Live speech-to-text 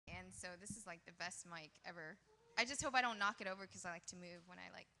so this is like the best mic ever. I just hope I don't knock it over because I like to move when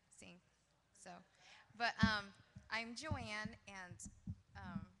I like sing. So, but I'm Joann, and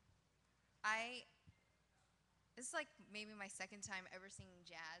I this is like maybe my second time ever singing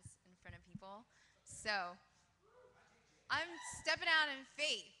jazz in front of people. So I'm stepping out in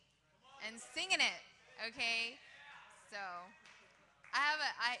faith and singing it. Okay, so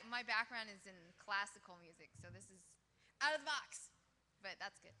my background is in classical music, so this is out of the box, but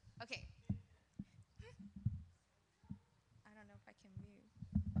that's good. Okay. I don't know if I can move.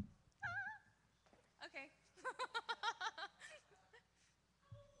 Okay.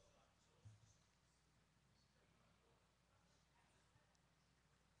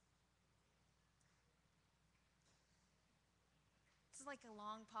 This is like a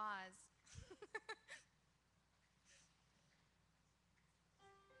long pause.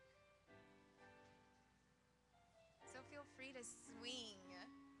 So feel free to swing.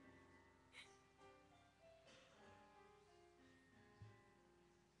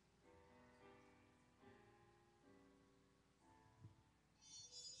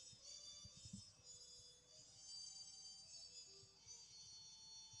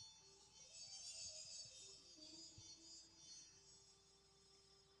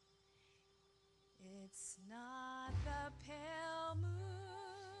 It's not the pale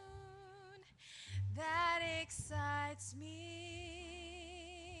moon that excites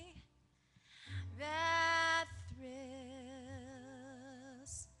me, that thrills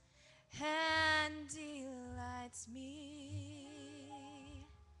and delights me.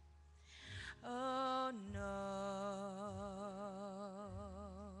 Oh no,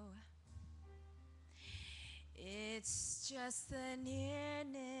 it's just the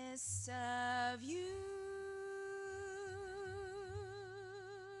nearness of you.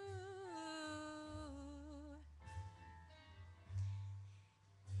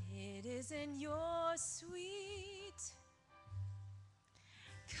 It isn't your sweet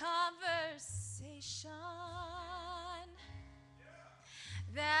conversation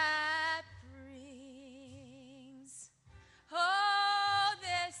that brings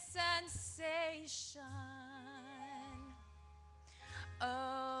this sensation.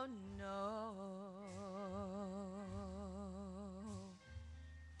 Oh no,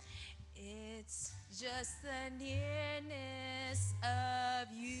 it's just the nearness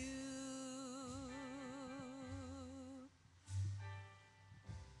of you.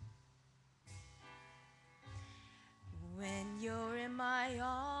 When you're in my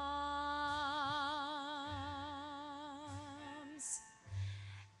arms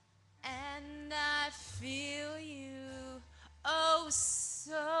and I feel you oh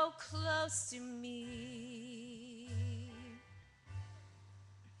so close to me,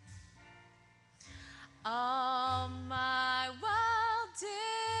 all my wildest,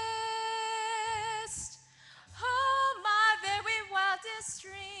 oh my very wildest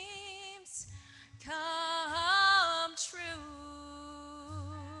dreams come true.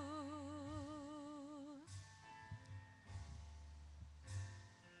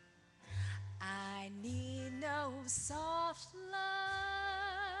 I need no soft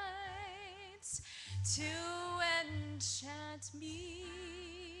lights to enchant me.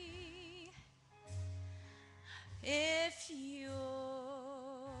 If you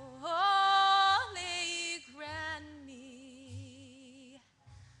only grant me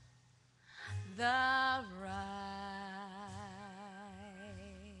the right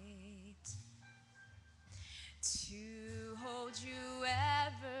to hold you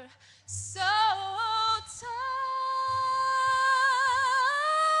ever so tight,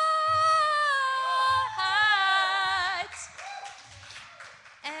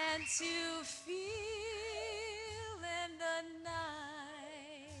 and to feel in the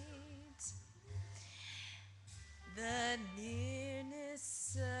night the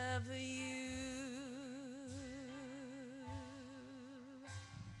nearness of you.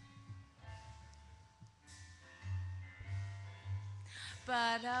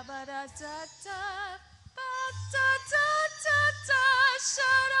 Ba da ba da da da ba da da da da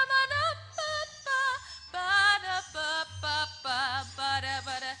sha da ba da ba da ba ba da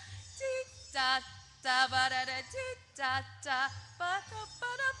ba da dee da da ba da da dee da da ba da ba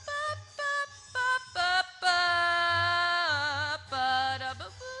ba ba da ba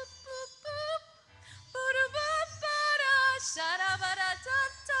boop boop boop ba da ba da sha da ba da da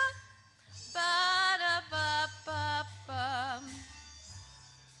da ba da ba ba.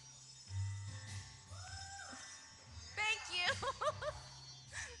 Thank you.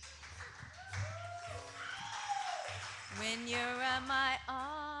 When you're at my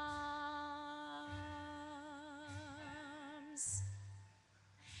arms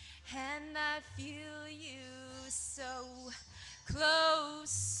feel you so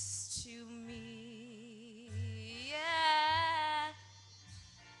close to me, yeah.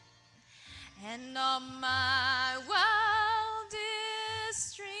 And all my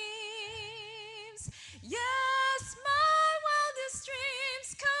wildest dreams, yes, my wildest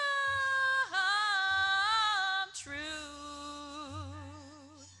dreams come true.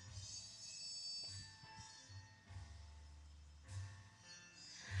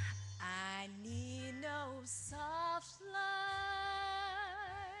 I need no soft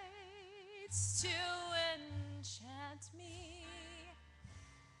lights to enchant me.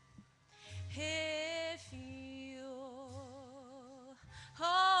 If you'll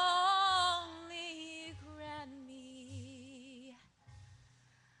only grant me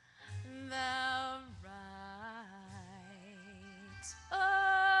the right,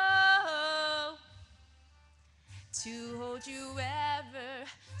 oh, to hold you ever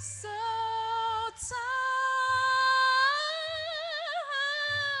so tight,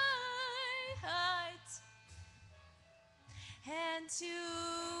 and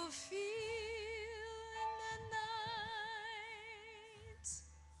to feel in the night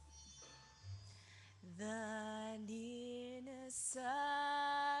the nearness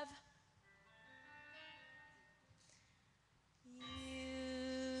of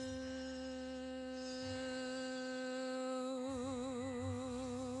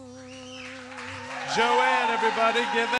Joann, everybody, give it.